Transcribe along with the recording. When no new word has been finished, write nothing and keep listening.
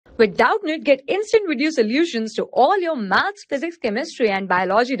With Doubtnut, get instant video solutions to all your maths, physics, chemistry, and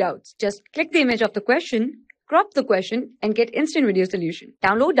biology doubts. Just click the image of the question, crop the question, and get instant video solution.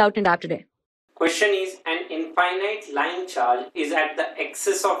 Download Doubtnut app today. Question is, an infinite line charge is at the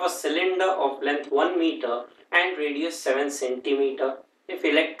axis of a cylinder of length 1 meter and radius 7 centimeter. If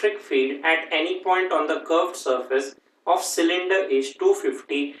electric field at any point on the curved surface of cylinder is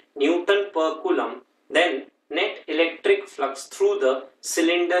 250 Newton per coulomb, then net electric flux through the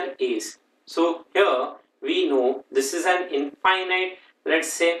cylinder is. So here we know this is an infinite,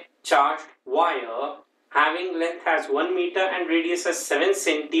 let's say, charged wire having length as 1 meter and radius as 7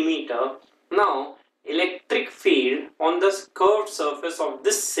 centimeter. Now electric field on the curved surface of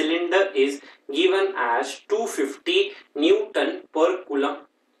this cylinder is given as 250 Newton per coulomb.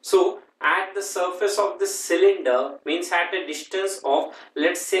 So at the surface of this cylinder, means at a distance of,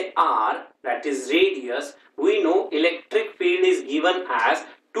 let's say, r, that is radius, we know electric field is given as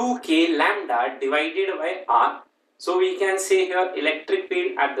 2k lambda divided by r. So we can say here electric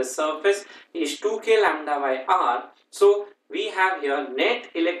field at the surface is 2k lambda by r. So we have here net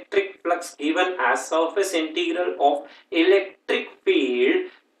electric flux given as surface integral of electric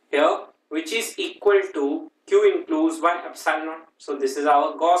field here, which is equal to Q enclosed by epsilon naught. So this is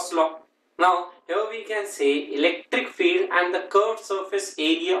our Gauss law. Now here we can say electric field and the curved surface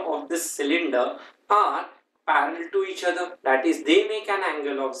area of this cylinder are parallel to each other, that is they make an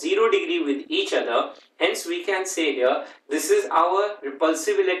angle of 0 degree with each other. Hence we can say here this is our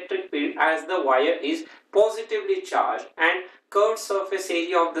repulsive electric field as the wire is positively charged and curved surface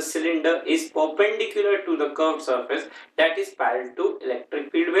area of the cylinder is perpendicular to the curved surface, that is parallel to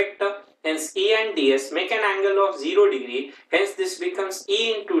electric field vector. Hence E and ds make an angle of 0 degree. Hence this becomes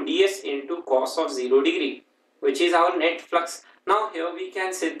E into ds into cos of 0 degree, which is our net flux. Now here we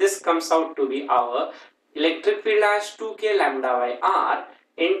can say this comes out to be our electric field as 2k lambda by r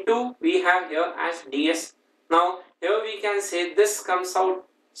into we have here as ds. Now here we can say this comes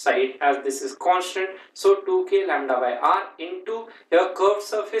outside as this is constant, so 2k lambda by r into here curved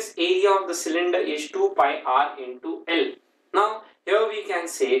surface area of the cylinder is 2 pi r into L. Now here we can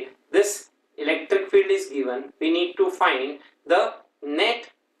say this electric field is given, we need to find the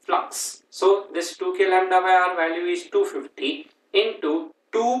net flux. So this 2k lambda by r value is 250 into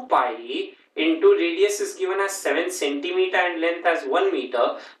 2 pi into radius is given as 7 centimeter and length as 1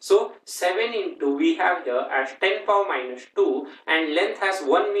 meter. So 7 into we have here as 10 power minus 2 and length as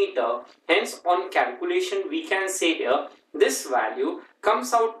 1 meter. Hence on calculation we can say here this value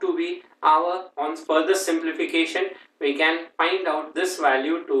comes out to be our, on further simplification we can find out this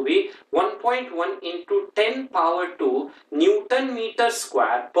value to be 1.1 into 10 power 2 Newton meter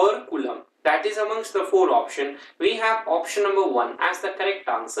square per coulomb. That is amongst the 4 options. We have option number 1 as the correct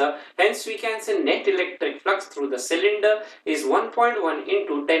answer. Hence we can say net electric flux through the cylinder is 1.1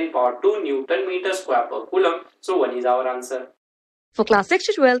 into 10 power 2 Newton meter square per coulomb. So 1 is our answer. For class 6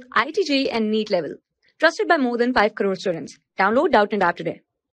 to 12, IIT JEE and NEET level. Trusted by more than 5 crore students. Download Doubtnut app today.